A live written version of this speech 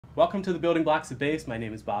Welcome to the Building Blocks of Bass. My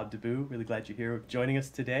name is Bob Deboo. Really glad you're here joining us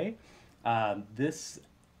today. This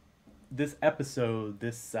episode,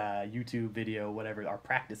 this YouTube video, whatever, our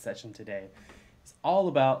practice session today, is all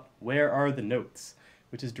about where are the notes,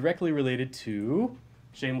 which is directly related to,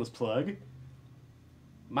 shameless plug,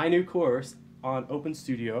 my new course on Open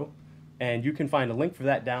Studio, and you can find a link for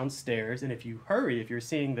that downstairs. And if you hurry, if you're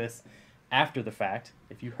seeing this after the fact,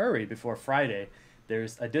 if you hurry before Friday,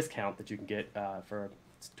 there's a discount that you can get for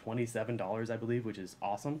 $27, I believe, which is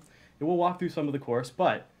awesome. And we'll walk through some of the course,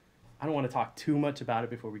 but I don't want to talk too much about it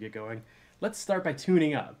before we get going. Let's start by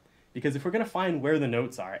tuning up, because if we're going to find where the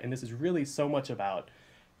notes are, and this is really so much about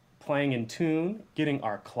playing in tune, getting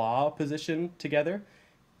our claw position together,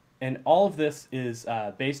 and all of this is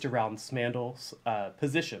based around Smandl's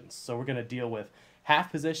positions. So we're going to deal with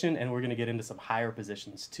half position, and we're going to get into some higher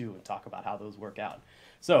positions too and talk about how those work out.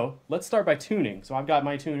 So let's start by tuning. So I've got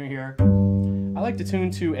my tuner here. I like to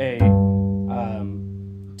tune to a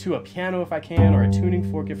piano if I can, or a tuning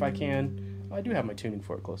fork if I can. Oh, I do have my tuning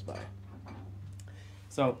fork close by.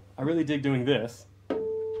 So I really dig doing this.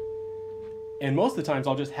 And most of the times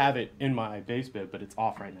I'll just have it in my bass bib, but it's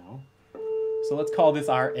off right now. So let's call this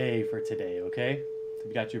our A for today, okay? So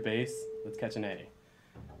you got your bass, let's catch an A.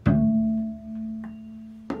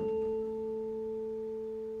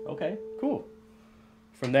 Okay, cool.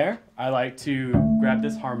 From there, I like to grab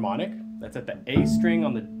this harmonic that's at the A string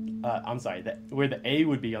on the, where the A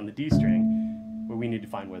would be on the D string, where we need to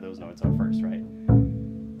find where those notes are first, right?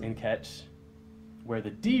 And catch where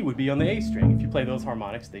the D would be on the A string. If you play those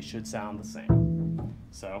harmonics, they should sound the same.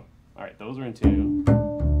 So, all right, those are in tune.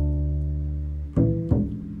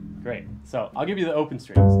 Great. So I'll give you the open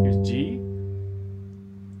strings. Here's G,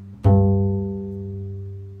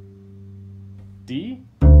 D.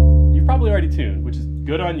 You've probably already tuned, which is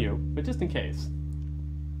good on you, but just in case.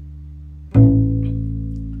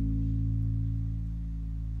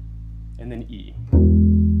 And then E.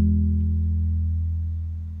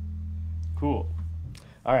 Cool.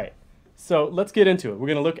 All right. So let's get into it. We're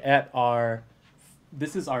going to look at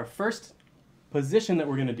this is our first position that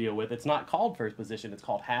we're going to deal with. It's not called first position, it's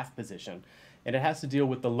called half position. And it has to deal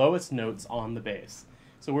with the lowest notes on the bass.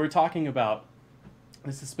 So we're talking about,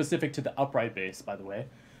 this is specific to the upright bass, by the way.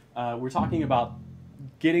 We're talking about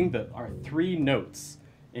getting our three notes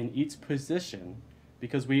in each position,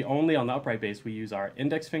 because we only, on the upright bass, we use our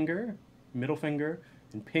index finger, middle finger,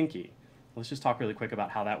 and pinky. Let's just talk really quick about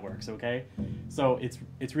how that works, okay? So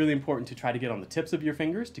it's really important to try to get on the tips of your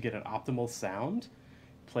fingers to get an optimal sound.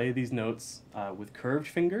 Play these notes with curved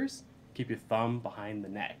fingers. Keep your thumb behind the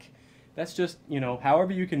neck. That's just,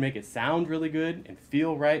 however you can make it sound really good and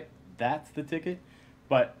feel right, that's the ticket.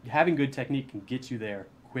 But having good technique can get you there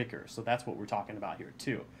quicker. So that's what we're talking about here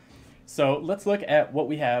too. So let's look at what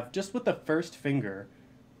we have just with the first finger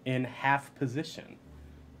in half position,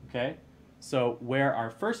 okay? So where our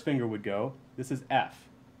first finger would go, this is F,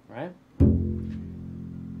 right?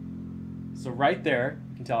 So right there,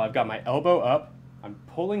 you can tell I've got my elbow up, I'm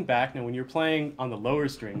pulling back. Now when you're playing on the lower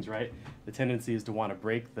strings, right, the tendency is to want to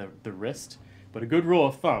break the wrist. But a good rule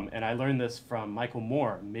of thumb, and I learned this from Michael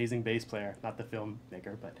Moore, amazing bass player, not the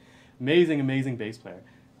filmmaker, but amazing bass player,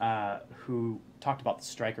 who talked about the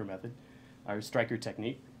striker method, or striker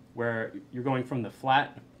technique, where you're going from the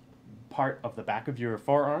flat part of the back of your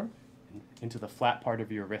forearm into the flat part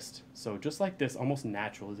of your wrist. So just like this, almost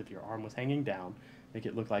natural, as if your arm was hanging down, make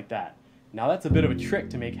it look like that. Now that's a bit of a trick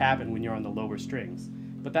to make happen when you're on the lower strings,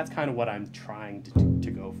 but that's kind of what I'm trying to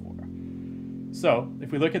go for. So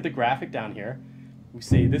if we look at the graphic down here, we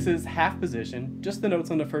see this is half position, just the notes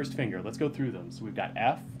on the first finger. Let's go through them. So we've got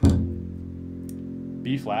F,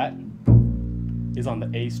 B flat is on the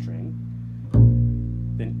A string,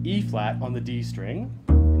 then E flat on the D string.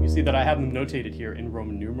 And you see that I have them notated here in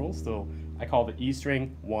Roman numerals. So I call the E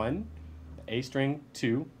string 1, the A string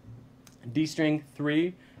 2, D string 3,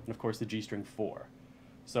 and of course the G string 4.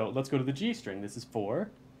 So let's go to the G string. This is 4.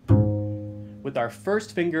 With our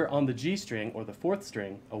first finger on the G string, or the fourth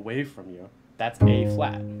string, away from you, that's A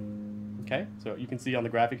flat. Okay, so you can see on the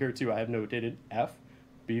graphic here too, I have notated F,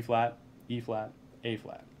 B flat, E flat, A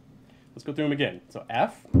flat. Let's go through them again. So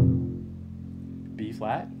F, B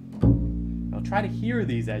flat. Now try to hear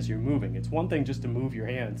these as you're moving. It's one thing just to move your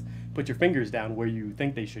hands, put your fingers down where you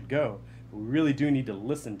think they should go, but we really do need to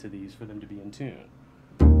listen to these for them to be in tune.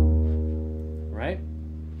 Right?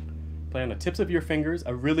 Play on the tips of your fingers.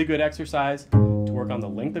 A really good exercise to work on the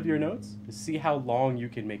length of your notes is see how long you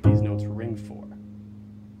can make these notes ring for.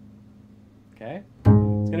 Okay? It's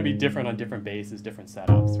going to be different on different basses, different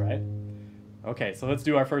setups, right? Okay, so let's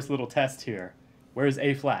do our first little test here. Where's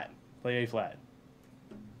A flat? Play A flat.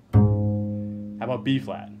 How about B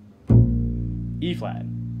flat? E flat?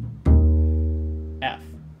 F?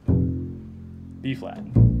 B flat?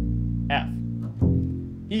 F?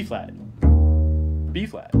 E flat? B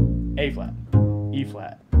flat? A flat? E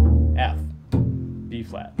flat? F? B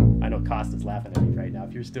flat? I know Costa's laughing at me right now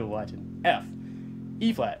if you're still watching. F?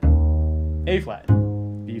 E flat? A flat?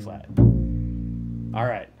 B flat?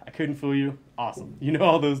 Alright, I couldn't fool you. Awesome. You know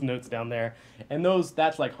all those notes down there. And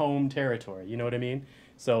that's like home territory, you know what I mean?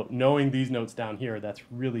 So knowing these notes down here, that's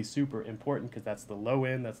really super important because that's the low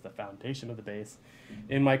end, that's the foundation of the bass.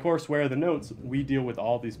 In my course, Where Are the Notes, we deal with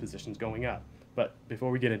all these positions going up. But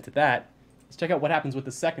before we get into that, let's check out what happens with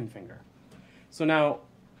the second finger. So now,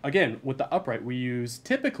 again, with the upright,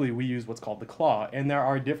 typically we use what's called the claw, and there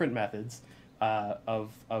are different methods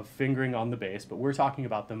of fingering on the bass, but we're talking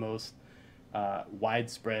about the most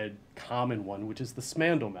widespread common one, which is the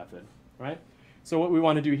Smandl method, right? So what we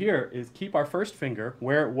want to do here is keep our first finger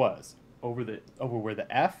where it was, over where the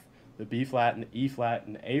F, the B flat, and the E flat,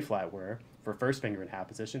 and the A flat were for first finger in half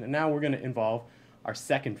position, and now we're going to involve our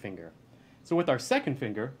second finger. So with our second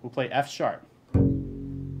finger, we'll play F sharp.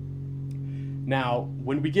 Now,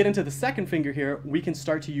 when we get into the second finger here, we can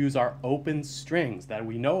start to use our open strings that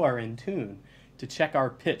we know are in tune to check our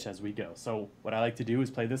pitch as we go. So what I like to do is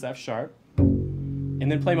play this F sharp,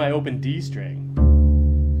 and then play my open D string.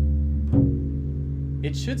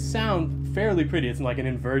 It should sound fairly pretty. It's like an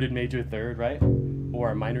inverted major third, right? Or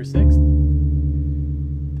a minor sixth.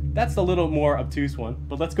 That's a little more obtuse one,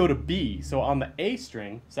 but let's go to B. So on the A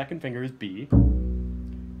string, second finger is B,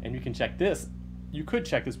 and you can check this. You could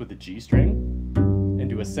check this with the G string and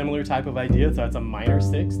do a similar type of idea. So it's a minor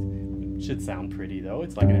sixth. It should sound pretty though.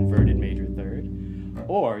 It's like an inverted major third.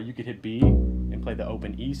 Or you could hit B and play the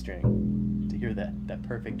open E string to hear that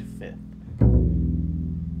perfect fifth.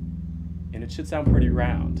 And it should sound pretty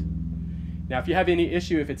round. Now, if you have any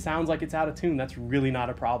issue, if it sounds like it's out of tune, that's really not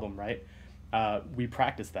a problem, right? We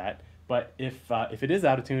practice that. But if it is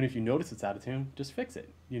out of tune, if you notice it's out of tune, just fix it.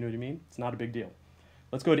 You know what I mean? It's not a big deal.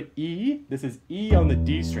 Let's go to E. This is E on the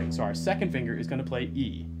D string. So our second finger is going to play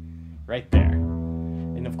E right there.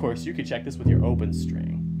 And of course, you could check this with your open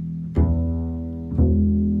string.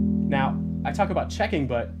 Now, I talk about checking,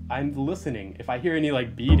 but I'm listening. If I hear any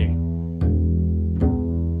like beating,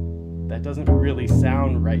 that doesn't really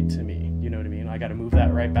sound right to me. You know what I mean? I got to move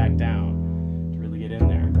that right back down to really get in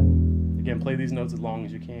there. Again, play these notes as long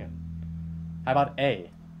as you can. How about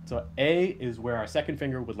A? So A is where our second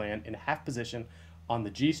finger would land in half position on the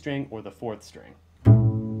G string or the fourth string.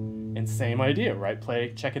 And same idea, right?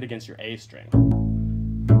 Check it against your A string.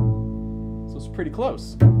 So it's pretty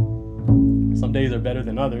close. Some days are better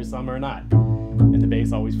than others, some are not. And the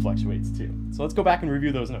bass always fluctuates too. So let's go back and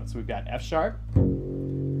review those notes. So we've got F sharp,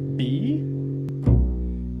 B,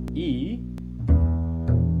 E,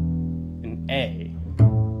 and A.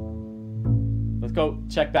 Let's go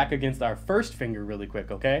check back against our first finger really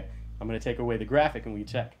quick, okay? I'm going to take away the graphic and we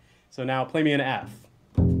check. So now play me an F.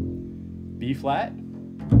 B flat,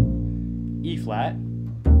 E flat,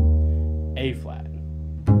 A flat.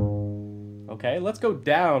 Okay, let's go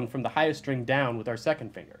down from the highest string down with our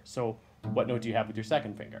second finger. So what note do you have with your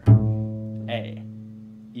second finger? A,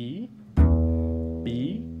 E,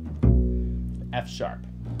 B, F sharp.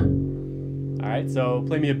 All right, so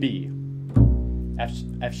play me a B.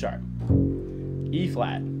 F sharp, E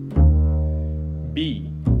flat,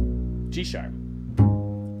 B, G sharp,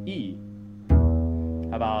 E.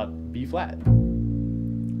 How about B flat?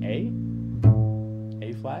 A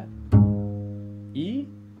flat, E,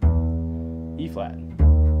 E flat,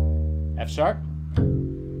 F sharp.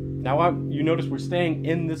 Now you notice we're staying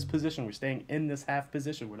in this position. We're staying in this half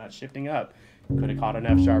position. We're not shifting up. Could have caught an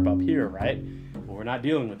F sharp up here, right? But we're not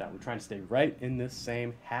dealing with that. We're trying to stay right in this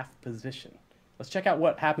same half position. Let's check out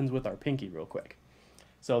what happens with our pinky real quick.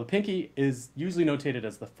 So the pinky is usually notated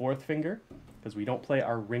as the fourth finger because we don't play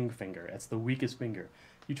our ring finger. It's the weakest finger.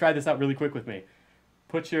 You try this out really quick with me.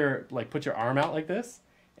 Put your arm out like this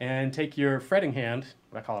and take your fretting hand,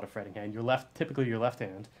 I call it a fretting hand, typically your left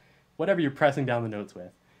hand, whatever you're pressing down the notes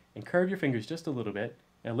with, and curve your fingers just a little bit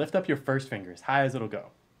and lift up your first finger as high as it'll go.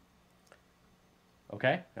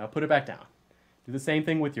 Okay, now put it back down. Do the same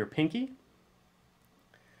thing with your pinky.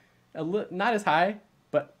 Not as high,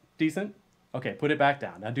 but decent. Okay, put it back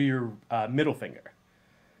down. Now do your middle finger.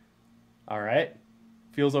 All right,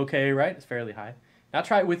 feels okay, right? It's fairly high. Now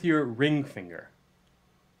try it with your ring finger.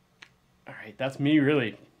 All right, that's me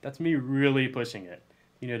really pushing it.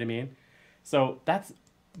 You know what I mean? So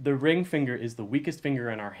the ring finger is the weakest finger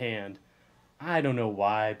in our hand. I don't know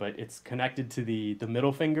why, but it's connected to the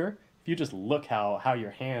middle finger. If you just look how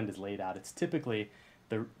your hand is laid out, it's typically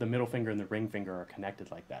the middle finger and the ring finger are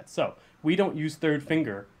connected like that. So we don't use third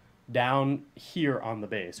finger down here on the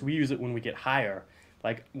bass. We use it when we get higher,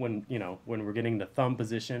 like when we're getting the thumb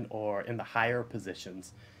position or in the higher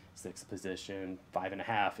positions, sixth position,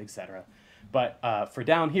 5.5, etc. But for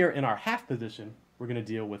down here in our half position, we're going to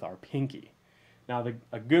deal with our pinky. Now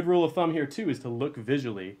a good rule of thumb here too is to look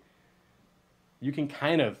visually. You can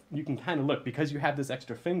kind of look, because you have this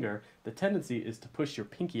extra finger, the tendency is to push your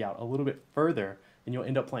pinky out a little bit further, and you'll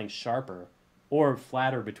end up playing sharper or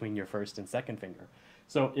flatter between your first and second finger.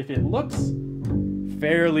 So if it looks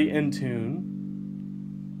fairly in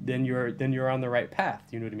tune, then you're on the right path.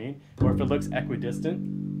 You know what I mean? Or if it looks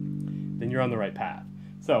equidistant, then you're on the right path.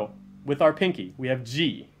 So with our pinky, we have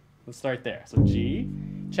G. Let's start there. So G,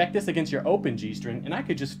 check this against your open G string, and I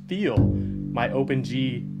could just feel my open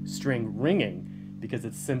G string ringing because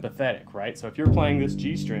it's sympathetic, right? So if you're playing this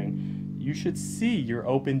G string, you should see your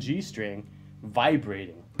open G string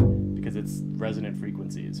vibrating because it's resonant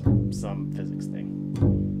frequencies or some physics thing,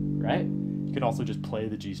 right? You can also just play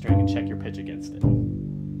the G string and check your pitch against it.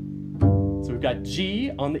 So we've got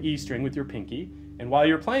G on the E string with your pinky, and while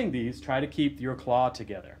you're playing these, try to keep your claw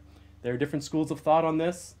together. There are different schools of thought on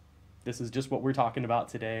this. This is just what we're talking about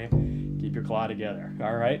today. Keep your claw together.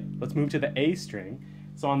 All right, let's move to the A string.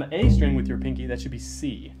 So on the A string with your pinky, that should be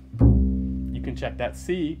C. You can check that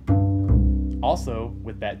C also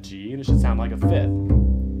with that G, and it should sound like a fifth.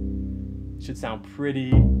 It should sound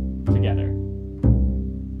pretty together.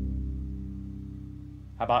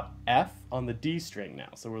 How about F on the D string now?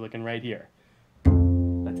 So we're looking right here.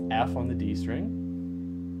 That's F on the D string.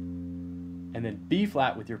 And then B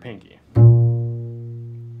flat with your pinky.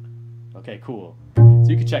 Okay, cool. So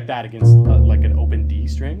you can check that against like an open D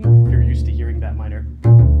string if you're used to hearing that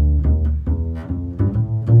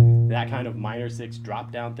kind of minor 6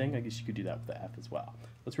 drop down thing. I guess you could do that with the F as well.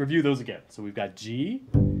 Let's review those again. So we've got G,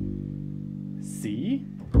 C,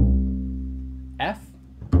 F,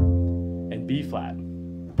 and B flat.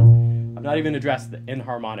 I've not even addressed the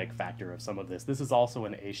enharmonic factor of some of this. This is also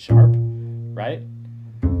an A sharp, right?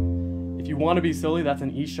 If you want to be silly, that's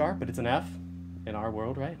an E sharp, but it's an F in our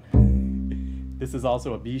world, right? This is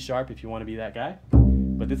also a B sharp if you want to be that guy,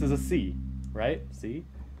 but this is a C, right? C,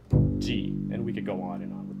 G, and we could go on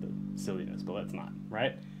and on with the silliness, but let's not,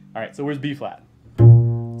 right? All right, so where's B flat?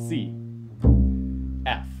 C,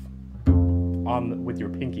 F, with your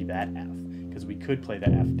pinky, that F, because we could play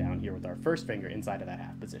that F down here with our first finger inside of that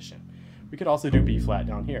half position. We could also do B flat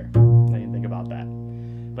down here. I didn't think about that.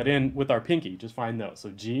 But with our pinky, just find those. So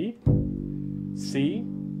G, C,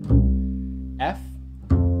 F,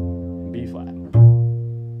 B flat.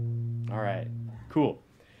 All right, cool.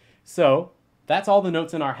 So that's all the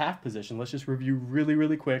notes in our half position. Let's just review really,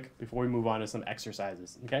 really quick before we move on to some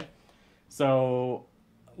exercises, okay? So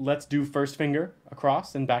let's do first finger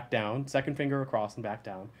across and back down, second finger across and back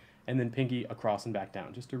down, and then pinky across and back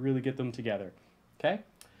down, just to really get them together, okay?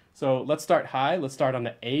 So let's start high. Let's start on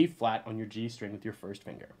the A flat on your G string with your first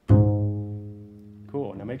finger.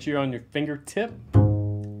 Cool. Now make sure you're on your fingertip.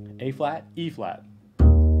 A flat, E flat.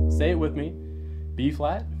 Say it with me. B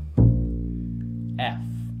flat, F.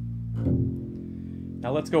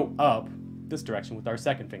 Now let's go up this direction with our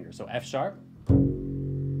second finger. So F sharp,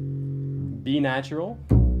 B natural,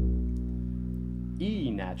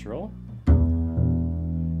 E natural,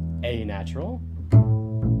 A natural.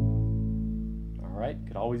 All right,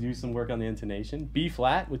 could always use some work on the intonation. B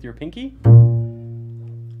flat with your pinky,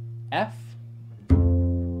 F,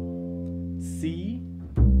 C,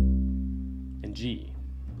 and G.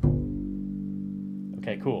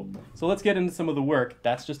 Okay, cool. So let's get into some of the work.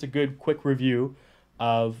 That's just a good quick review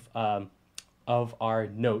of our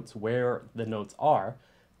notes, where the notes are.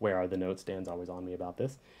 Where are the notes? Dan's always on me about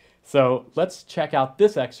this. So let's check out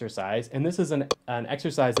this exercise, and this is an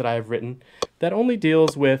exercise that I have written that only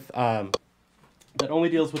deals with the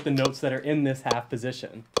notes that are in this half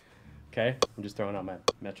position. Okay, I'm just throwing out my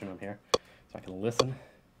metronome here so I can listen.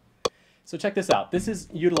 So check this out. This is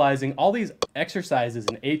utilizing all these exercises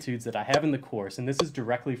and etudes that I have in the course, and this is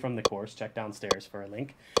directly from the course. Check downstairs for a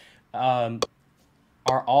link.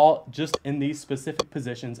 Are all just in these specific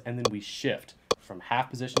positions, and then we shift from half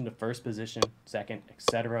position to first position, second,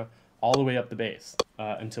 etc., all the way up the bass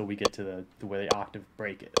until we get to where the octave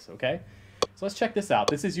break is, okay? So let's check this out.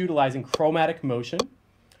 This is utilizing chromatic motion.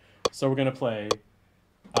 So we're going to play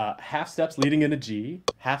half steps leading into G,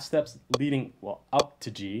 half steps leading, well, up to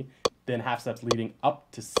G, then half steps leading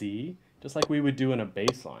up to C, just like we would do in a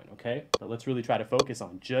bass line, okay? But let's really try to focus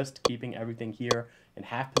on just keeping everything here in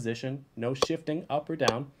half position, no shifting up or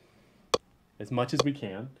down, as much as we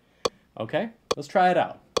can. Okay, let's try it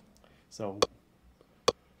out. So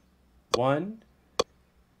 1,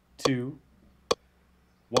 2,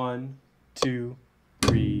 1, 2,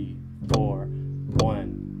 3, 4,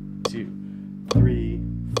 1, 2, 3,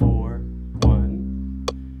 4, 1.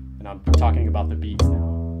 And I'm talking about the beats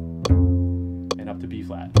now. And up to B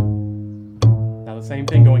flat. Now the same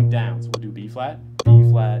thing going down. So we'll do B flat, A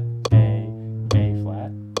flat,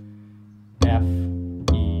 F,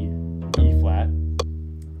 E, E flat,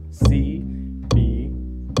 C, B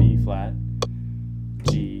flat,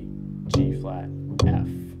 G flat, F.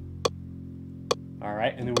 All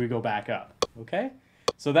right, and then we go back up, okay?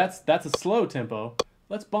 So that's a slow tempo.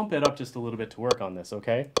 Let's bump it up just a little bit to work on this,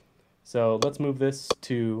 okay? So let's move this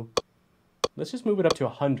to, let's just move it up to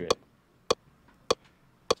 100.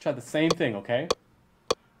 Let's try the same thing, okay?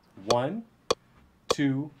 1,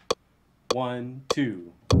 2, 1,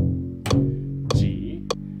 2. G,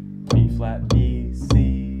 B flat, B,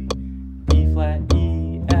 C, E flat,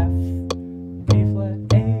 E, F, A flat,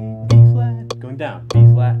 A, B flat. Going down, B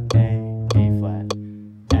flat, A flat,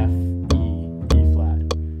 F, E flat,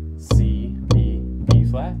 C, B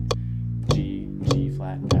flat, G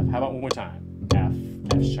flat, F. How about one more time? F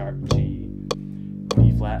sharp, G,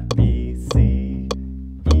 B flat, B, C,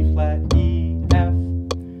 E flat, E, F,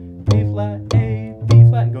 A flat, A, B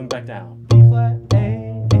flat, and going back down. B flat,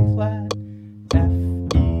 A flat, F,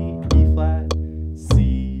 E flat,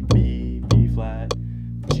 C, B flat,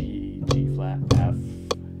 G flat, F.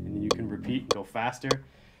 And then you can repeat and go faster,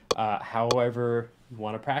 however you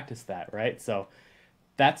want to practice that, right? So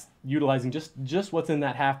that's utilizing just what's in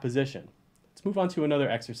that half position. Let's move on to another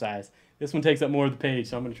exercise. This one takes up more of the page,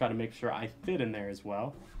 so I'm going to try to make sure I fit in there as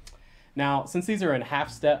well. Now, since these are in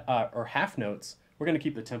half step or half notes, we're going to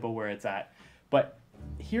keep the tempo where it's at. But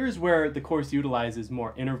here's where the course utilizes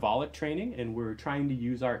more intervallic training, and we're trying to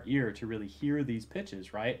use our ear to really hear these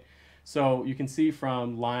pitches, right? So you can see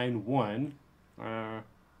from line 1,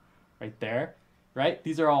 right there, right?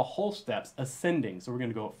 These are all whole steps ascending. So we're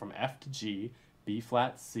going to go from F to G, B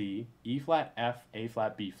flat, C, E flat, F, A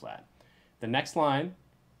flat, B flat. The next line,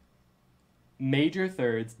 major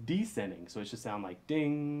thirds descending. So it should sound like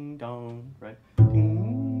ding dong, right?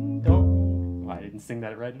 Ding dong. Oh, I didn't sing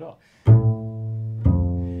that right at all.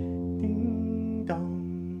 Ding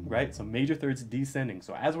dong, right? So major thirds descending.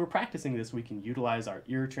 So as we're practicing this, we can utilize our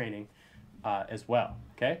ear training as well,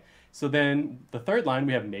 okay? So then the third line,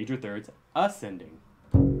 we have major thirds ascending.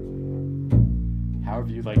 However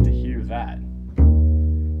you'd like to hear that.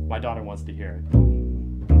 My daughter wants to hear it.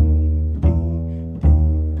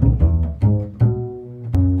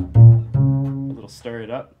 A little stir it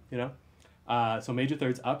up, you know? So major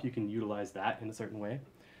thirds up, you can utilize that in a certain way.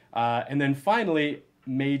 And then finally,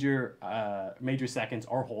 major seconds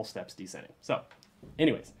or whole steps descending. So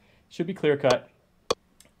anyways, should be clear cut.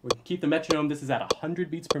 We can keep the metronome. This is at 100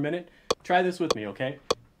 beats per minute. Try this with me, okay?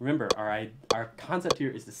 Remember, our concept here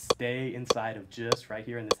is to stay inside of just right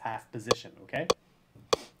here in this half position, okay?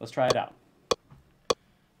 Let's try it out.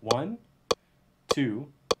 1, 2,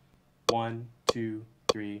 1, 2,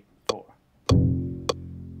 3, 4.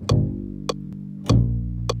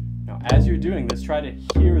 Now, as you're doing this, try to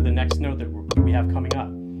hear the next note that we have coming up.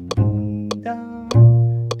 Down,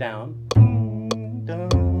 down, down, down,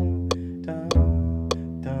 down,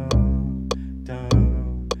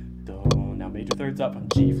 down. Now, major thirds up on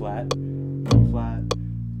G flat, B flat,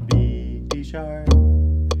 B, D sharp,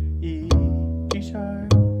 E, G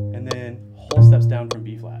sharp, and then whole steps down from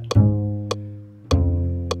B flat.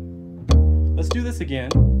 Let's do this again,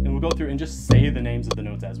 and we'll go through and just say the names of the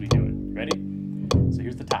notes as we do it. Ready? So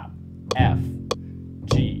here's the top. F,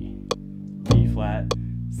 G, B flat,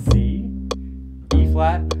 C, E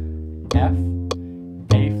flat, F,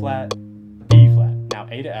 A flat, B flat. Now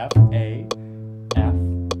A to F, A, F,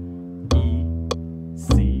 E,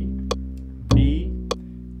 C, B,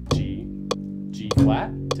 G, G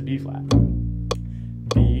flat to B flat.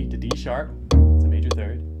 B to D sharp, it's a major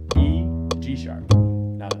third, E to G sharp.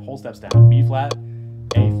 Now the whole steps down, B flat,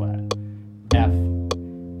 A flat, F,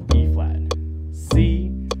 E flat, C,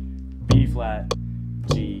 B flat,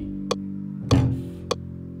 G, F.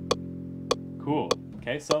 Cool,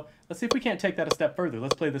 okay, so let's see if we can't take that a step further.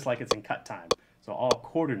 Let's play this like it's in cut time. So all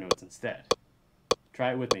quarter notes instead.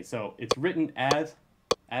 Try it with me. So it's written as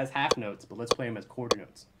half notes, but let's play them as quarter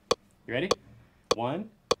notes. You ready? 1,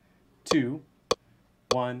 2,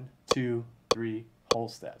 1, 2, 3, whole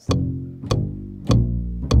steps.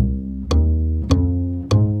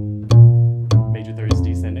 Major thirds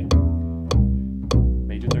descending.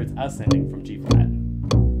 Major thirds ascending from G flat.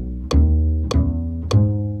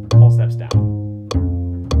 Whole steps down.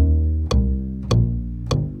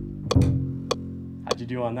 How'd you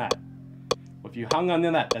do on that? Well, if you hung on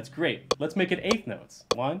that, that's great. Let's make it eighth notes.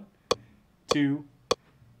 1, 2,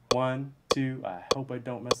 1, 2. I hope I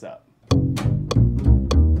don't mess up. How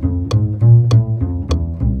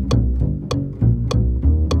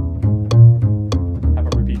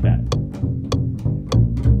about repeat that?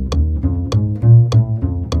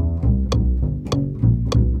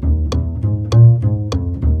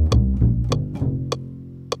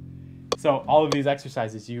 So all of these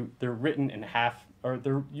exercises, they're written in half, or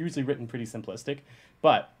they're usually written pretty simplistic,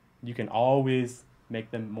 but you can always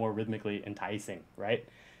make them more rhythmically enticing, right?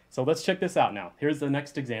 So let's check this out now. Here's the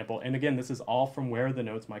next example. And again, this is all from Where Are the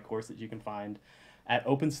Notes, my course that you can find at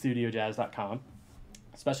openstudiojazz.com.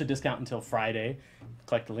 Special discount until Friday.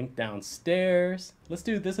 Click the link downstairs. Let's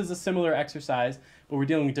do, this is a similar exercise, but we're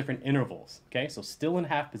dealing with different intervals, okay? So still in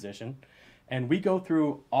half position. And we go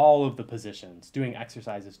through all of the positions, doing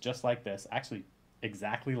exercises just like this, actually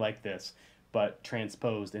exactly like this, but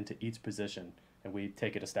transposed into each position. And we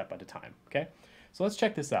take it a step at a time, okay? So let's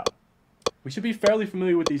check this out. We should be fairly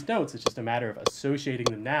familiar with these notes. It's just a matter of associating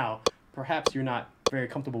them now. Perhaps you're not very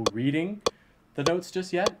comfortable reading the notes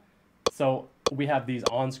just yet. So we have these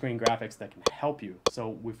on-screen graphics that can help you.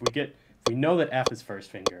 So if we know that F is first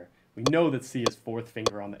finger, we know that C is fourth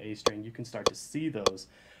finger on the A string, you can start to see those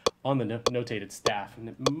on the notated staff, and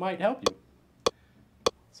it might help you.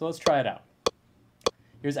 So let's try it out.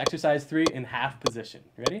 Here's exercise 3 in half position.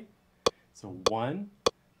 Ready? So 1,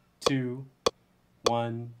 2,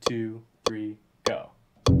 1, 2, 3, go.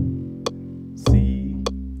 C,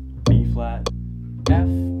 B flat, F,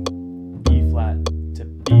 E flat to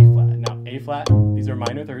B flat. Now A flat, these are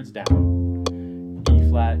minor thirds down. E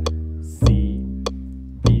flat, C,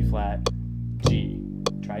 B flat, G.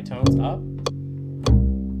 Tritones up.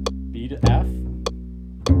 B to F,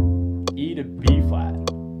 E to B flat,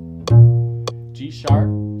 G sharp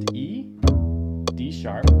to E, D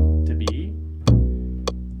sharp to B,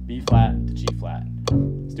 B flat to G flat.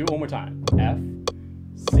 Let's do it one more time. F,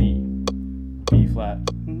 C, B flat.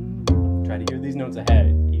 Try to hear these notes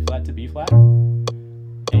ahead. E flat to B flat,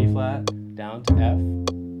 A flat down to F.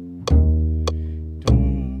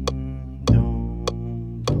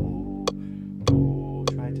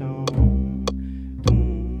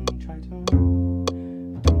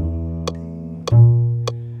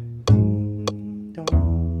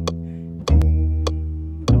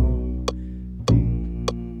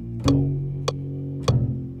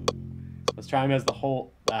 Let's try them as the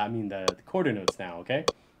whole, the quarter notes now, okay?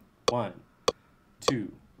 1,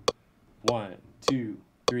 2, 1, 2,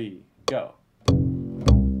 3, go.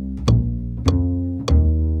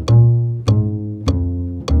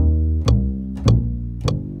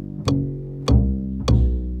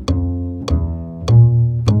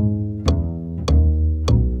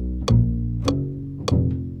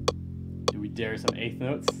 Do we dare some eighth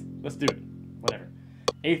notes? Let's do it, whatever.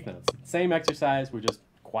 Eighth notes, same exercise, we're just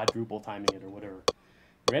quadruple timing it or whatever.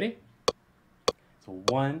 Ready? So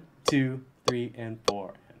 1, 2, 3, and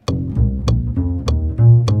 4.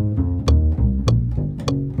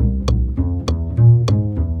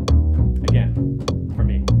 Again, for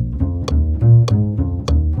me.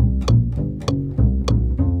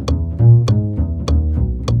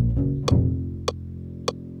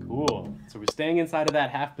 Cool. So we're staying inside of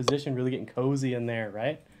that half position, really getting cozy in there,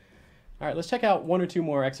 right? All right, let's check out 1 or 2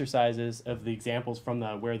 more exercises of the examples from the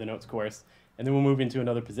Where Are the Notes course, and then we'll move into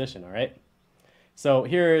another position, all right? So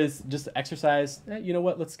here is just exercise. You know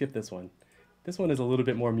what? Let's skip this one. This one is a little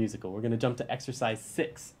bit more musical. We're going to jump to exercise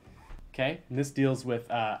 6, okay? And this deals with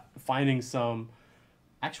finding some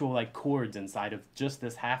actual chords inside of just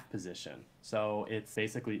this half position. So it's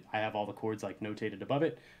basically, I have all the chords notated above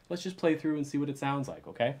it. Let's just play through and see what it sounds like,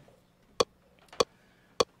 okay?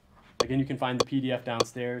 Again, you can find the PDF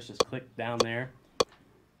downstairs. Just click down there.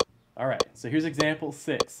 All right, so here's example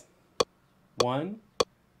 6. 1,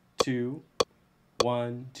 2,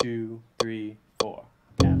 1, 2, 3, 4.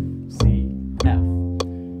 F, C, F,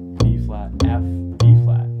 B flat, F, B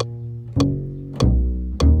flat.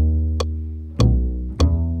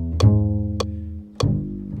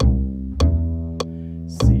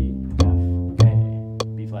 C, F, A,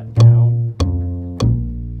 B flat down.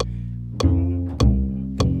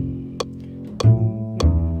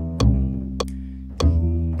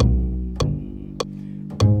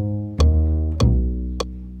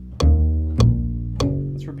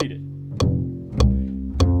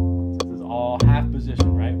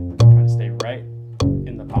 Position, right? Try to stay right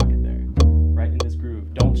in the pocket there, right in this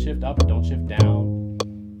groove. Don't shift up, don't shift down.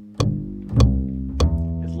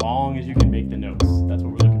 As long as you can make the notes, that's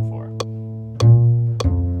what we're looking for.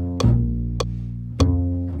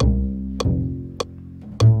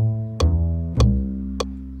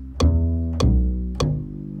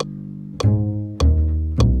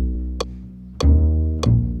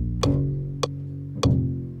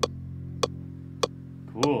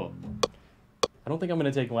 I don't think I'm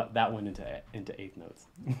going to take that one into eighth notes.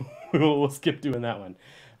 We'll skip doing that one.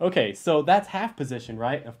 Okay, so that's half position,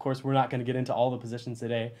 right? Of course, we're not going to get into all the positions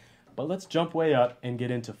today, but let's jump way up and get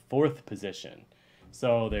into fourth position.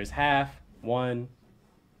 So there's half, one,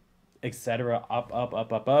 etc.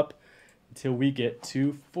 up, until we get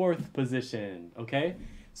to fourth position, okay?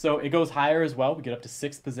 So it goes higher as well. We get up to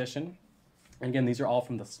sixth position. And again, these are all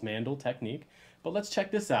from the Smandl technique. But let's check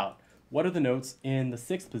this out. What are the notes in the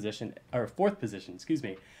sixth position, or fourth position, excuse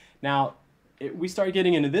me. Now, we start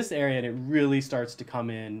getting into this area and it really starts to come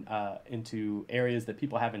in into areas that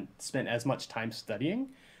people haven't spent as much time studying.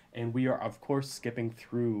 And we are, of course, skipping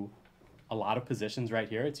through a lot of positions right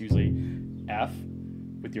here. It's usually F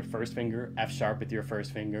with your first finger, F sharp with your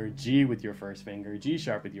first finger, G with your first finger, G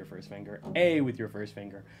sharp with your first finger, A with your first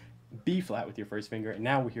finger, B flat with your first finger, and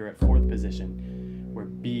now we're here at fourth position where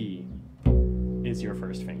B is your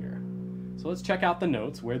first finger. So let's check out the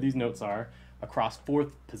notes, where these notes are across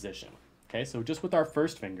fourth position. Okay, so just with our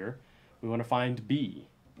first finger, we want to find B.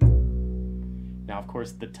 Now, of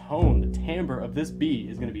course, the tone, the timbre of this B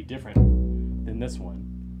is going to be different than this one,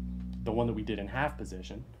 the one that we did in half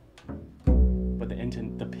position. But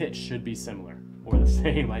the pitch should be similar, or the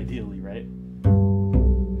same ideally, right?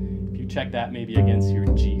 If you check that maybe against your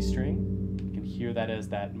G string, you can hear that as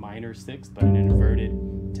that minor sixth, but an inverted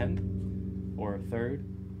 10th or a third.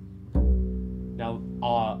 Now,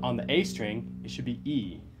 on the A string, it should be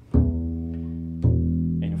E.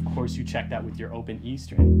 And of course, you check that with your open E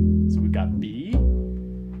string. So we've got B,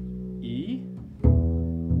 E,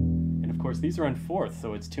 and of course, these are in fourth,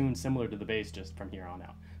 so it's tuned similar to the bass just from here on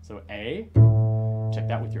out. So A, check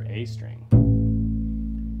that with your A string.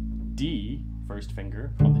 D, first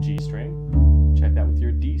finger on the G string, check that with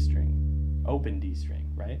your D string, open D string,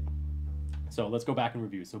 right? So let's go back and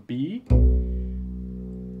review. So B,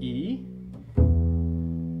 E,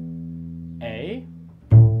 A,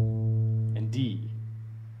 and D.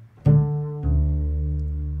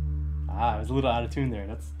 I was a little out of tune there.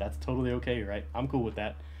 That's totally okay, right? I'm cool with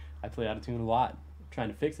that. I play out of tune a lot, trying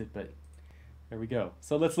to fix it, but there we go.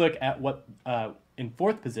 So let's look at what in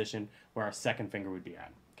fourth position where our second finger would be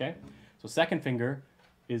at. Okay, so second finger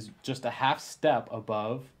is just a half step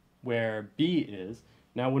above where B is.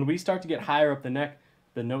 Now, when we start to get higher up the neck,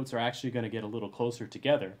 the notes are actually going to get a little closer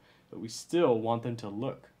together, but we still want them to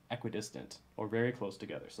look equidistant or very close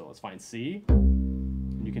together. So let's find C,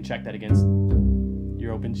 and you can check that against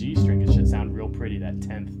your open G string. It should sound real pretty, that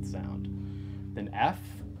 10th sound. Then F,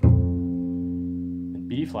 then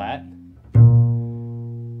B flat,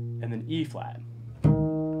 and then E flat.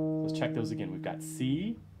 Let's check those again. We've got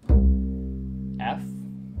C, F,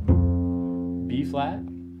 B flat,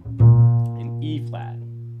 and E flat.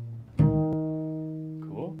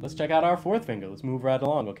 Cool. Let's check out our fourth finger. Let's move right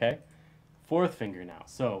along, okay? Fourth finger now.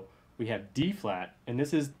 So we have D flat, and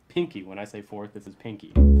this is pinky. When I say fourth, this is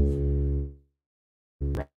pinky.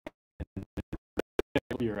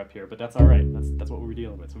 You're up here, but that's all right. That's what we're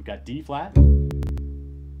dealing with. So we've got D flat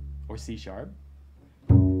or C sharp,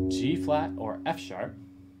 G flat or F sharp,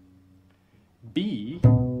 B,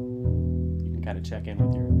 you can kind of check in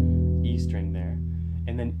with your E string there,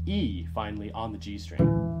 and then E finally on the G string.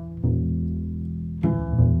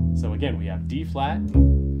 So again, we have D flat,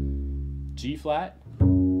 G flat,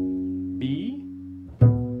 B,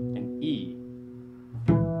 and E.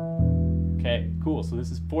 Okay, cool. So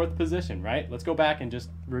this is fourth position, right? Let's go back and just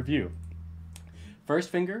review. First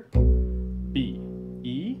finger, B,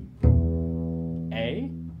 E,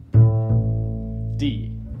 A,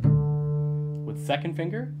 D. With second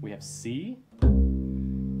finger, we have C,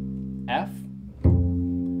 F,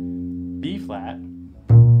 B flat,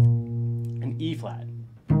 and E flat.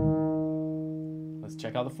 Let's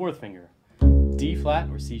check out the fourth finger. D flat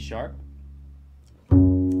or C sharp,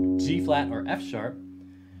 G flat or F sharp,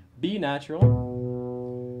 B natural,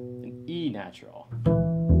 and E natural.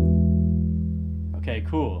 Okay,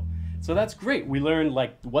 cool. So that's great. We learned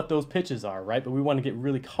like what those pitches are, right? But we want to get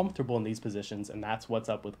really comfortable in these positions, and that's what's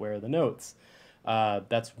up with Where Are the Notes.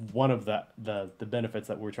 That's one of the benefits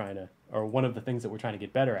that we're trying to, or one of the things that we're trying to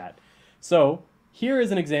get better at. So here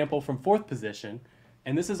is an example from fourth position,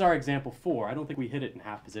 and this is our example 4. I don't think we hit it in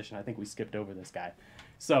half position. I think we skipped over this guy.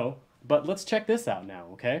 So, but let's check this out now,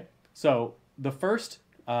 okay? So the first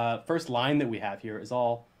line that we have here is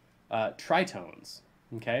all tritones,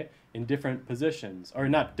 okay, in different positions, or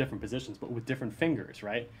not different positions, but with different fingers,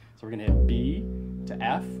 right? So we're gonna hit B to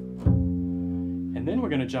F, and then we're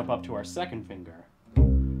gonna jump up to our second finger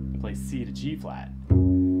and play C to G flat.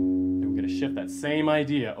 And we're gonna shift that same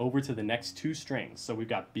idea over to the next two strings. So we've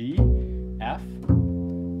got B, F,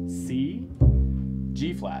 C,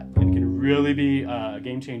 G flat, and it can really be a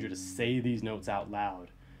game changer to say these notes out loud.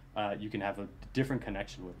 You can have a different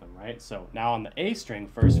connection with them, right? So now on the A string,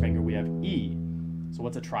 first finger, we have E. So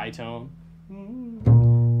what's a tritone?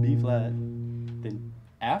 B flat, then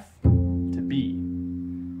F to B.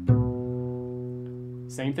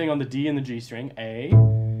 Same thing on the D and the G string, A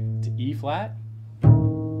to E flat.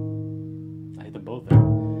 I hit them both there.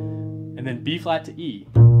 And then B flat to E.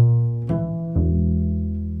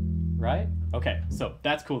 Right? Okay, so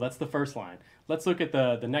that's cool. That's the first line. Let's look at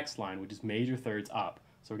the next line, which is major thirds up.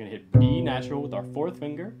 So we're going to hit B natural with our fourth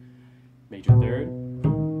finger, major third.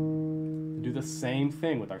 Do the same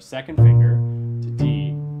thing with our second finger to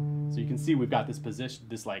D. So you can see we've got this position,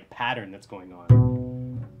 this like pattern that's going on.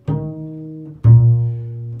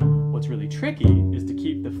 What's really tricky is to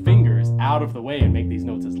keep the fingers out of the way and make these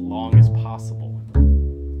notes as long as possible.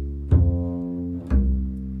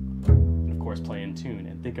 And of course, play in tune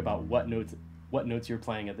and think about what notes you're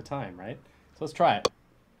playing at the time, right? So let's try it.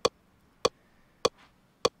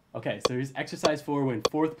 Okay, so here's exercise 4. We're in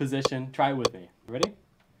fourth position. Try it with me. You ready?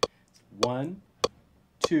 1,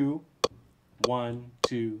 2, 1,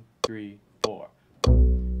 2, 3, 4.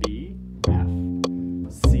 B, F,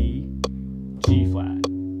 C, G flat,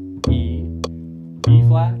 E, B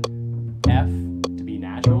flat, F to B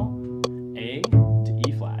natural, A to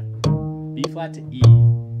E flat, B flat to E.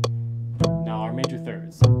 Now our major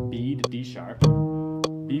thirds, B to D sharp,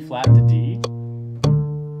 B flat to D,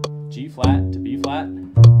 G flat to B flat,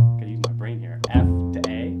 gotta use my brain here, F to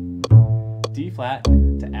A, D flat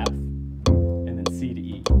to F, and then C to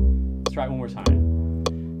E. Let's try it one more time.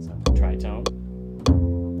 So tritone.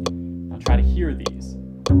 Now try to hear these.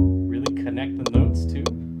 Really connect the notes too.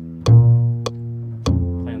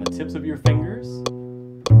 Play on the tips of your fingers. If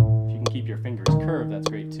you can keep your fingers curved, that's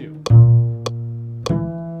great too.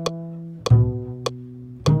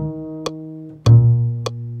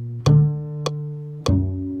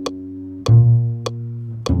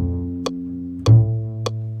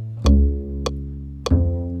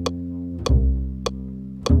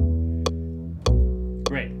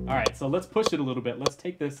 Great. All right, so let's push it a little bit. Let's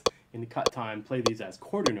take this in the cut time, play these as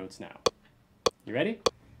quarter notes now. You ready?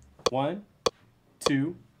 1,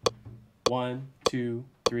 2, 1, 2,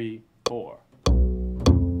 3, 4.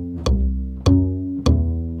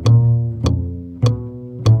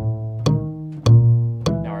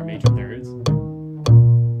 Now our major thirds.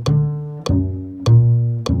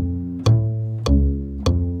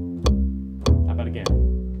 How about again?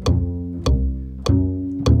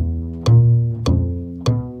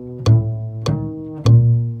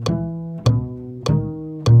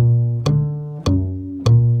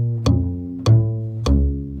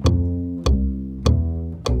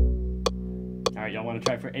 Y'all want to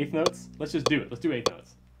try for eighth notes? Let's just do it. Let's do eighth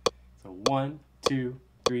notes. So 1, 2,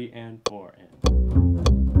 3, and 4.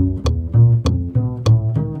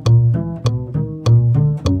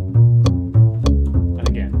 And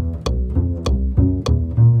again.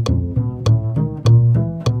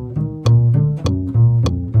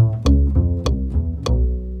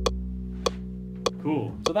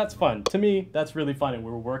 Cool. So that's fun. To me, that's really fun, and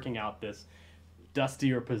we're working out this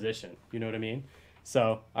dustier position. You know what I mean?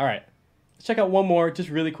 So, all right. Let's check out one more, just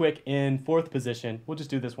really quick, in fourth position. We'll just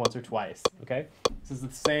do this once or twice, okay? This is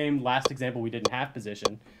the same last example we did in half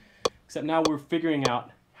position, except now we're figuring out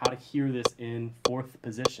how to hear this in fourth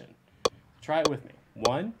position. Try it with me.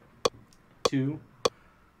 1, 2,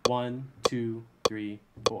 1, 2, 3,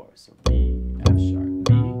 4. So B, F sharp,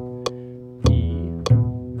 B, E,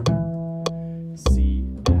 C,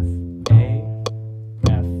 F, A,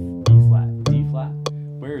 F, B flat, D flat.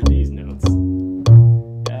 Where are these notes?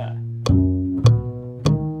 Yeah.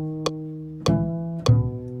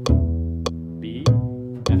 B,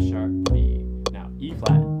 F sharp, B. Now E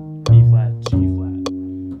flat, B flat, G flat.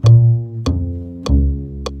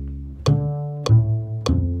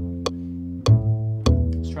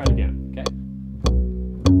 Let's try it again, okay?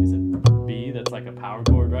 Is it B that's like a power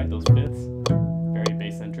chord, right? Those fifths, very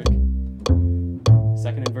bass-centric.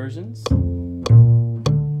 Second inversions.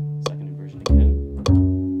 Second inversion again.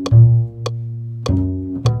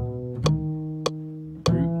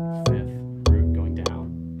 Root, fifth, root going down.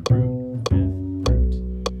 Root, fifth, root.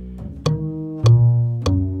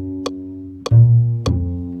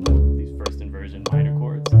 These first inversion minor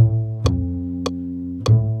chords.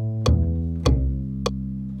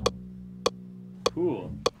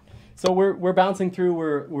 Cool. So we're bouncing through,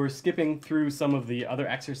 we're skipping through some of the other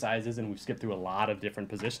exercises, and we've skipped through a lot of different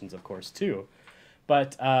positions, of course, too.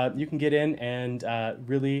 But you can get in and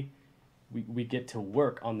really, we get to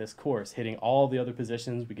work on this course, hitting all the other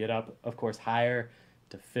positions. We get up, of course, higher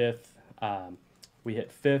to fifth. We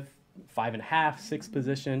hit fifth, 5.5, 6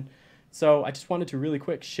 position. So I just wanted to really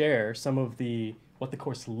quick share some of what the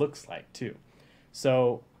course looks like too.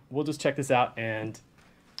 So we'll just check this out, and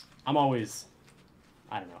I'm always,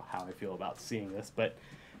 I don't know how I feel about seeing this, but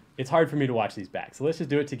it's hard for me to watch these back. So let's just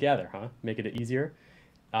do it together, huh? Make it easier.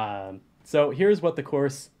 So here's what the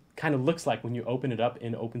course kind of looks like when you open it up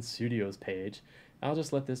in Open Studio's page. I'll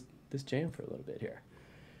just let this jam for a little bit here.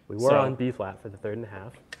 We were on B flat for the 3rd and a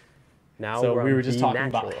half. Now so we were just B talking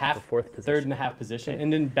natural about at the 4th position. 3rd and a half position,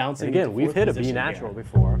 and then bouncing. And again, into we've 4th hit a B position natural here.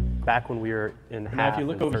 before. Back when we were in half. Now, if you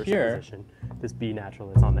look in over first here, position, this B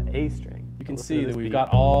natural is on the A string. You can see that we've got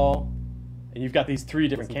all, and you've got these 3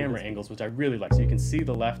 different camera angles, which I really like. So you can see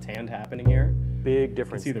the left hand happening here. Big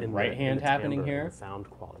difference. You can see the right hand happening here. The sound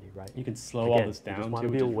quality, right? You can slow all this down you just want too,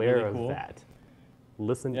 to be which is aware really of cool. that.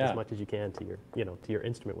 Listen as much as you can to your, to your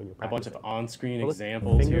instrument when you're A bunch practicing. of on-screen Well,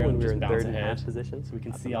 examples here. when we were Just in bounce 3rd and ahead. half position. So we can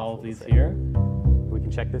That's see a all of mouthful to these say. here. We can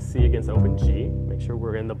check this C against open G. Make sure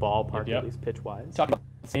we're in the ballpark Yep. at least pitch-wise. Talk about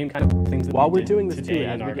the same kind of things that While we we're did doing this too, today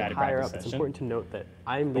as in we our get guided higher practice up, it's session. important to note that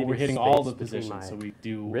I'm But leaving we're hitting space all the between positions. my So we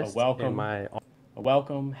do a wrist welcome, and my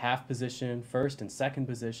half position, 1st and 2nd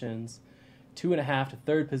positions, 2.5 to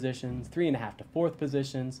 3rd positions, 3.5 to 4th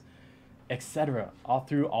positions, etc. All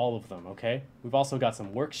through all of them. Okay. We've also got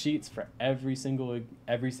some worksheets for every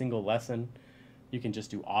single lesson. You can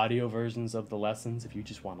just do audio versions of the lessons if you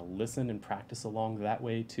just want to listen and practice along that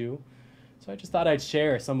way too. So I just thought I'd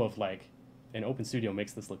share some of and Open Studio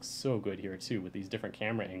makes this look so good here too with these different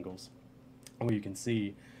camera angles where you can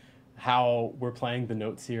see how we're playing the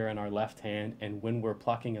notes here in our left hand and when we're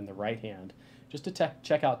plucking in the right hand, just to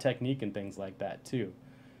check out technique and things like that too.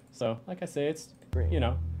 So like I say, it's,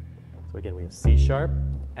 So again, we have C sharp,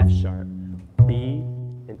 F sharp, B,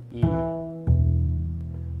 and E.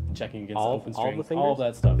 Checking against open strings, all the fingers, all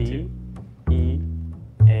that stuff B, too. E,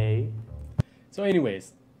 A. So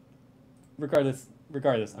anyways, regardless,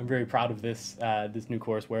 I'm very proud of this this new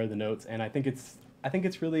course, Where Are the Notes, and I think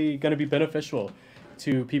it's really going to be beneficial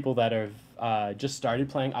to people that have just started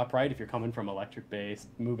playing upright. If you're coming from electric bass,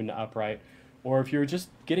 moving to upright, or if you're just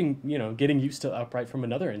getting used to upright from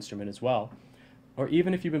another instrument as well, or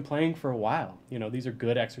even if you've been playing for a while, these are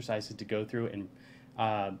good exercises to go through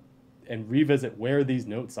and revisit where these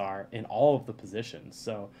notes are in all of the positions.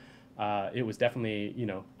 So it was definitely,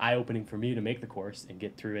 eye-opening for me to make the course and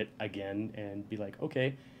get through it again and be like,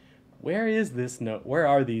 okay, where is this note? Where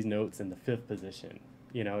are these notes in the 5th position?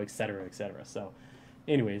 Et cetera, et cetera. So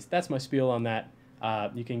anyways, that's my spiel on that.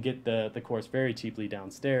 You can get the course very cheaply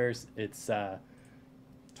downstairs. It's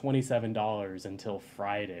 $27 until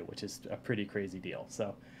Friday, which is a pretty crazy deal.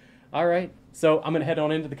 So, all right. So I'm going to head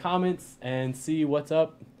on into the comments and see what's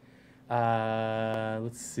up.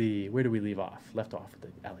 Let's see. Where do we leave off? Left off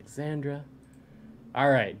with Alexandra. All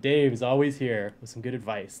right. Dave is always here with some good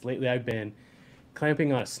advice. Lately, I've been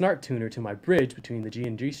clamping on a snark tuner to my bridge between the G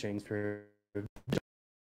and G strings for...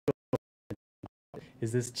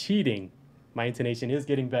 Is this cheating? My intonation is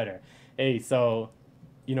getting better. Hey, so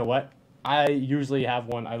you know what? I usually have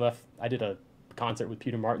one. I did a concert with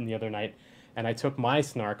Peter Martin the other night, and I took my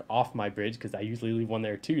snark off my bridge because I usually leave one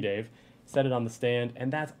there too, Dave. Set it on the stand,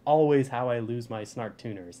 and that's always how I lose my snark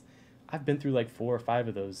tuners. I've been through like 4 or 5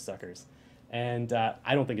 of those suckers, and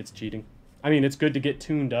I don't think it's cheating. I mean, it's good to get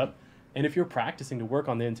tuned up, and if you're practicing to work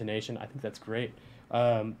on the intonation, I think that's great.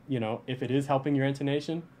 If it is helping your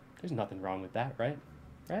intonation, there's nothing wrong with that, right?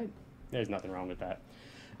 Right? There's nothing wrong with that.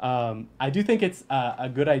 I do think it's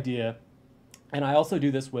a good idea, and I also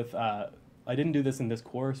do this with, I didn't do this in this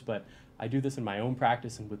course, but I do this in my own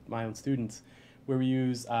practice and with my own students, where we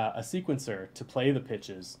use a sequencer to play the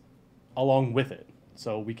pitches along with it.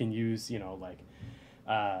 So we can use,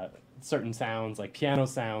 certain sounds, like piano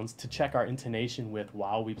sounds, to check our intonation with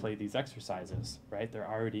while we play these exercises, right? They're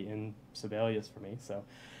already in Sibelius for me, so.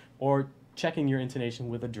 Or checking your intonation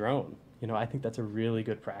with a drone. I think that's a really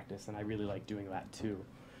good practice, and I really like doing that too.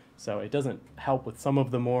 So it doesn't help with some of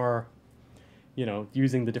the more,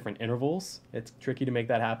 using the different intervals. It's tricky to make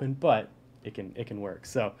that happen, but it can work.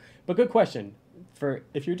 So, but good question.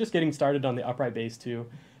 If you're just getting started on the upright bass too,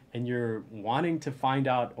 and you're wanting to find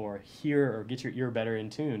out or hear or get your ear better in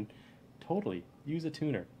tune, totally use a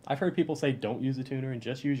tuner. I've heard people say don't use a tuner and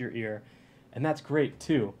just use your ear, and that's great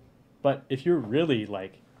too. But if you're really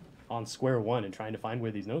on square one and trying to find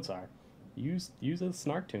where these notes are, use a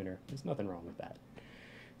snark tuner. There's nothing wrong with that.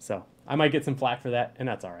 So I might get some flack for that, and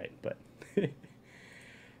that's all right. But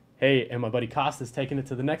hey, and my buddy Costa's taking it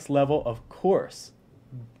to the next level. Of course,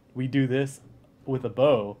 we do this with a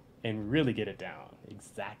bow and really get it down.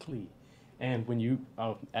 Exactly. And when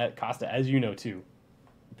Costa, as you know too,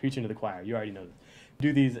 preaching to the choir, you already know this.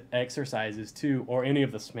 do these exercises too, or any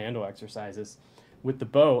of the smandle exercises with the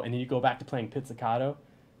bow, and then you go back to playing pizzicato,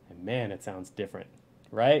 and man, it sounds different,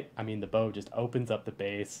 right? I mean, the bow just opens up the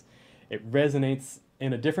bass, it resonates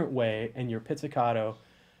in a different way, and your pizzicato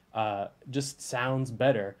just sounds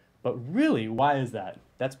better. But really, why is that?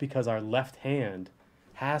 That's because our left hand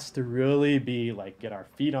has to really be like get our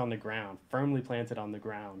feet on the ground, firmly planted on the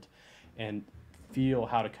ground, and feel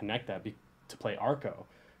how to connect that to play arco.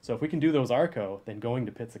 So if we can do those arco, then going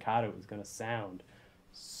to pizzicato is going to sound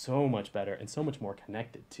so much better and so much more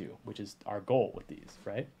connected too, which is our goal with these,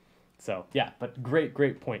 right? So yeah, but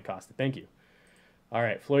great point, Costa. Thank you. All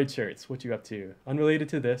right, Floyd Shirts, what you up to? Unrelated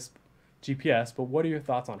to this GPS, but what are your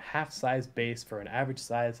thoughts on half-size bass for an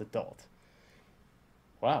average-size adult?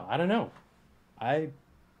 Wow, I don't know.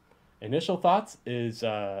 Initial thoughts is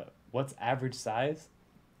what's average size,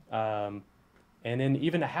 and then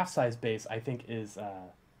even a half-size bass I think is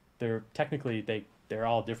they're technically they're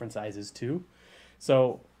all different sizes too.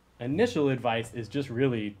 So initial advice is just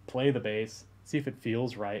really play the bass, see if it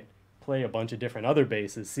feels right, play a bunch of different other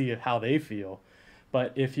basses, see how they feel.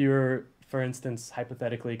 But if you're, for instance,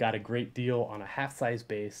 hypothetically got a great deal on a half-size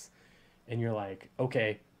bass, and you're like,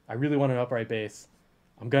 okay, I really want an upright bass,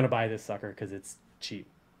 I'm gonna buy this sucker because it's cheap,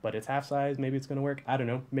 but it's half size, maybe it's gonna work. I don't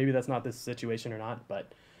know, maybe that's not this situation or not,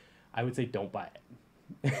 but I would say don't buy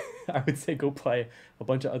it. I would say go play a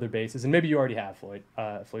bunch of other basses, and maybe you already have Floyd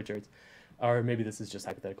Shirts, or maybe this is just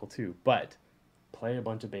hypothetical too, but play a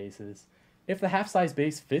bunch of basses. If the half-size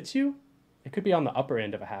bass fits you, it could be on the upper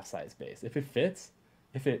end of a half-size bass. If it fits,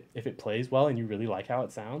 if it plays well and you really like how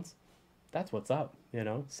it sounds, that's what's up, you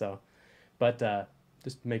know? So, but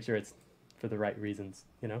just make sure it's for the right reasons,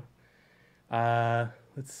 you know?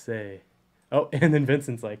 Let's see. Oh, and then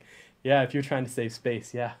Vincent's like, yeah, if you're trying to save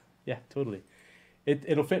space, yeah, totally.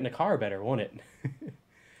 It'll fit in a car better, won't it?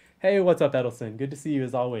 Hey, what's up, Edelson? Good to see you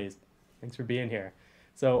as always. Thanks for being here.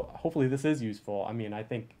 So hopefully this is useful. I mean, I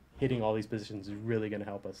think hitting all these positions is really going to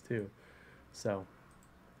help us too. So,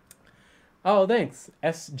 oh, thanks.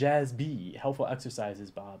 S Jazz B. Helpful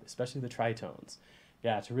exercises, Bob, especially the tritones.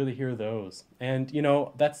 Yeah, to really hear those. And, you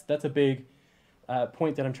know, that's a big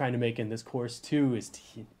point that I'm trying to make in this course too, is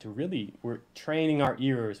to really, we're training our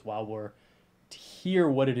ears while we're to hear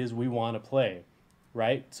what it is we want to play,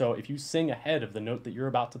 right? So if you sing ahead of the note that you're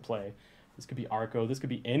about to play, this could be arco, this could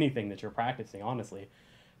be anything that you're practicing, honestly.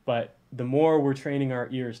 But the more we're training our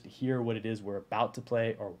ears to hear what it is we're about to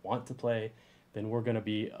play or want to play, then we're going to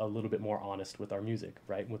be a little bit more honest with our music,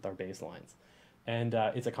 right? With our bass lines. And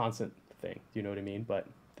it's a constant thing, you know what I mean? But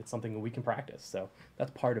it's something that we can practice. So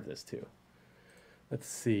that's part of this too. Let's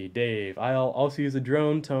see, Dave. I'll also use a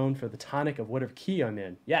drone tone for the tonic of whatever key I'm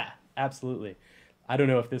in. Yeah, absolutely. I don't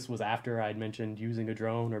know if this was after I'd mentioned using a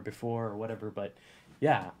drone or before or whatever, but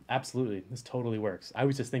yeah, absolutely. This totally works. I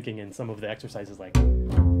was just thinking in some of the exercises like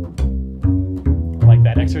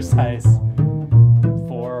that exercise 4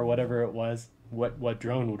 or whatever it was, what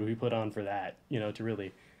drone would we put on for that? You know, to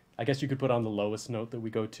really, I guess you could put on the lowest note that we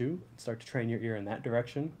go to and start to train your ear in that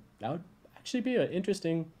direction. That would actually be an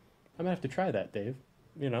interesting, I might have to try that, Dave.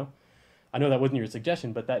 You know, I know that wasn't your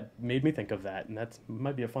suggestion, but that made me think of that, and that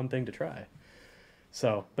might be a fun thing to try.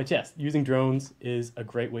 So, but yes, using drones is a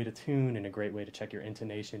great way to tune and a great way to check your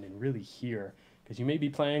intonation and really hear, because you may be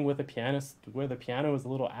playing with a pianist where the piano is a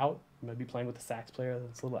little out. You might be playing with a sax player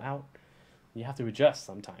that's a little out. You have to adjust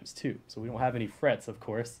sometimes too. So we don't have any frets, of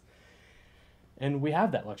course. And we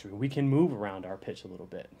have that luxury. We can move around our pitch a little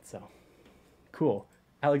bit. So, cool.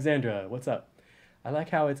 Alexandra, what's up? I like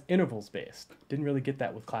how it's intervals based. Didn't really get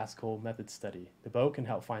that with classical method study. The bow can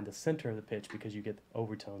help find the center of the pitch because you get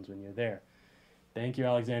overtones when you're there. Thank you,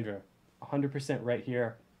 Alexandra. 100% right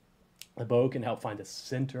here. The bow can help find the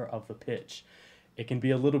center of the pitch. It can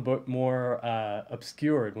be a little bit more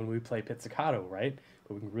obscured when we play pizzicato, right?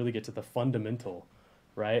 But we can really get to the fundamental,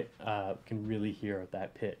 right? We can really hear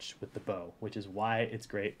that pitch with the bow, which is why it's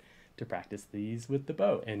great to practice these with the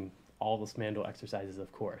bow and all the smandle exercises,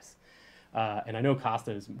 of course. And I know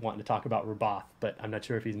Costa is wanting to talk about Roboth, but I'm not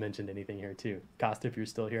sure if he's mentioned anything here too. Costa, if you're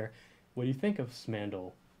still here, what do you think of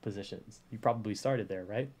smandle positions? You probably started there,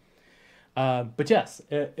 right? But yes,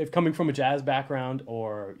 if coming from a jazz background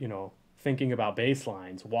or, you know, thinking about bass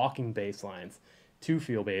lines, walking bass lines,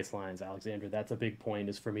 two-feel bass lines, Alexandra, that's a big point,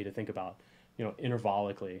 is for me to think about, you know,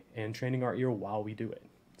 intervallically and training our ear while we do it.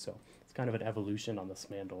 So it's kind of an evolution on the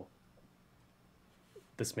smandle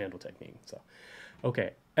technique. So,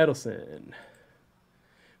 okay, Edelson.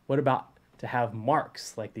 What about to have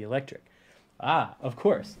marks like the electric? Ah, of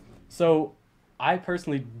course. So I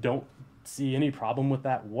personally don't see any problem with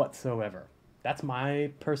that whatsoever. That's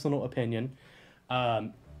my personal opinion.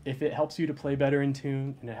 if it helps you to play better in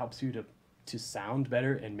tune and it helps you to sound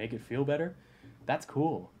better and make it feel better, that's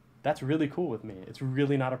cool. That's really cool with me. It's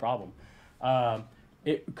really not a problem.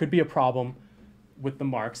 It could be a problem with the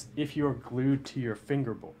marks if you're glued to your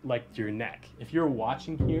fingerboard, like your neck. If you're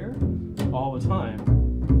watching here all the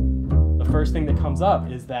time, the first thing that comes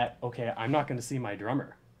up is that, okay, I'm not going to see my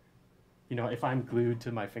drummer. You know, if I'm glued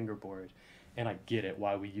to my fingerboard, and I get it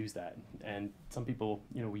why we use that. And some people,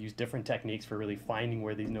 you know, we use different techniques for really finding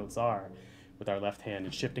where these notes are with our left hand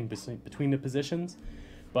and shifting between the positions.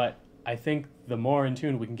 But I think the more in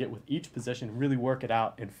tune we can get with each position, really work it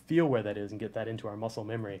out and feel where that is and get that into our muscle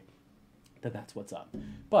memory, that's what's up.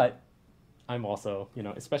 But I'm also, you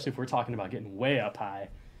know, especially if we're talking about getting way up high,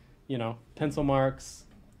 you know, pencil marks,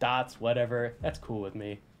 dots, whatever, that's cool with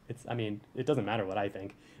me. I mean, it doesn't matter what I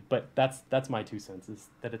think, but that's my 2 cents, is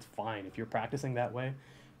that it's fine if you're practicing that way.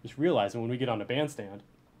 Just realize when we get on a bandstand,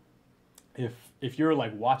 if you're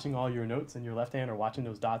like watching all your notes in your left hand or watching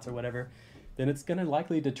those dots or whatever, then it's gonna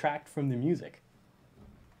likely detract from the music.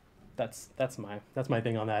 That's my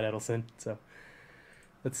thing on that, Edelson. So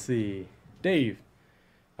let's see. Dave,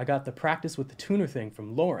 I got the practice with the tuner thing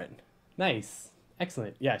from Lauren. Nice.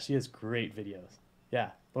 Excellent. Yeah, she has great videos. Yeah,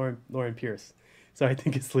 Lauren Pierce. So I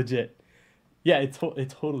think it's legit. Yeah, it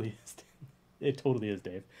totally is. It totally is,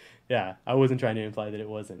 Dave. Yeah, I wasn't trying to imply that it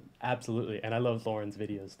wasn't. Absolutely. And I love Lauren's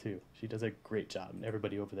videos too. She does a great job, and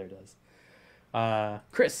everybody over there does.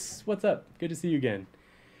 Chris, what's up? Good to see you again.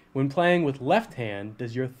 When playing with left hand,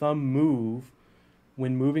 does your thumb move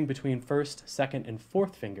when moving between first, second, and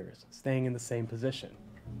fourth fingers, staying in the same position?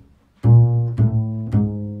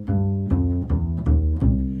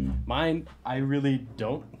 Mine, I really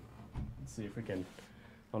don't. Let's see if we can,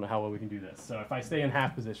 I don't know how well we can do this. So if I stay in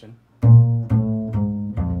half position,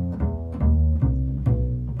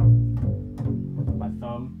 my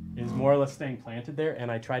thumb is more or less staying planted there, and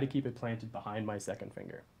I try to keep it planted behind my second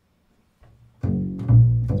finger.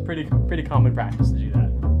 It's pretty common practice to do that.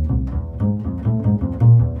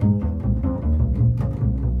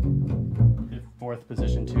 If fourth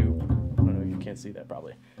position too, I don't know, you can't see that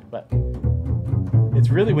probably, but it's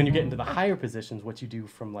really when you get into the higher positions what you do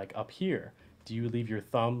from like up here. Do you leave your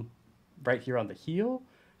thumb right here on the heel?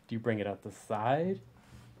 Do you bring it out the side?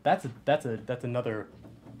 That's another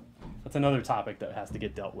topic that has to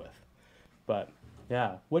get dealt with. But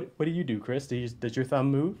yeah, what do you do, Chris? Does your thumb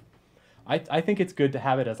move? I think it's good to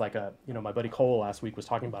have it as like a, you know, my buddy Cole last week was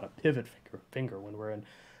talking about a pivot finger when we're in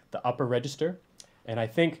the upper register. And I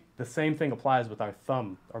think the same thing applies with our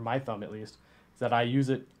thumb, or my thumb at least, is that I use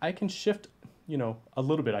it, I can shift, you know, a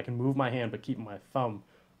little bit. I can move my hand, but keeping my thumb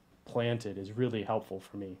planted is really helpful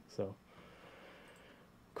for me. So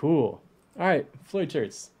cool. All right, Floyd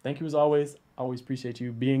Church, thank you as always. Always appreciate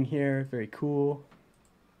you being here. Very cool.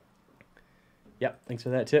 Yep, thanks for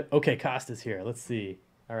that tip. Okay, Costa's here. Let's see.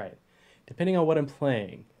 All right. Depending on what I'm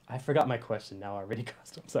playing, I forgot my question now already,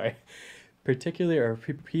 Costa. I'm sorry. Particularly a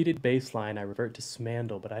repeated bass line, I revert to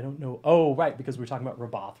Smandl, but I don't know. Oh, right, because we're talking about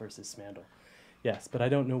Roboth versus Smandl. Yes, but I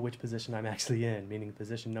don't know which position I'm actually in, meaning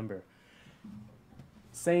position number.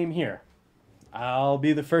 Same here. I'll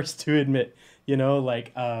be the first to admit, you know,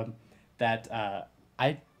 like that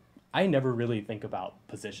I never really think about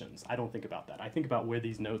positions. I don't think about that. I think about where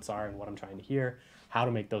these notes are and what I'm trying to hear, how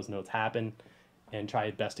to make those notes happen, and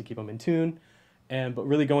try best to keep them in tune. But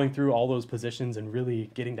really going through all those positions and really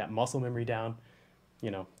getting that muscle memory down,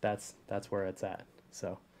 you know, that's where it's at.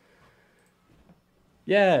 So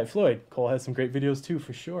yeah, Floyd, Cole has some great videos too,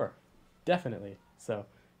 for sure. Definitely. So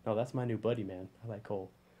no, that's my new buddy, man. I like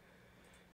Cole.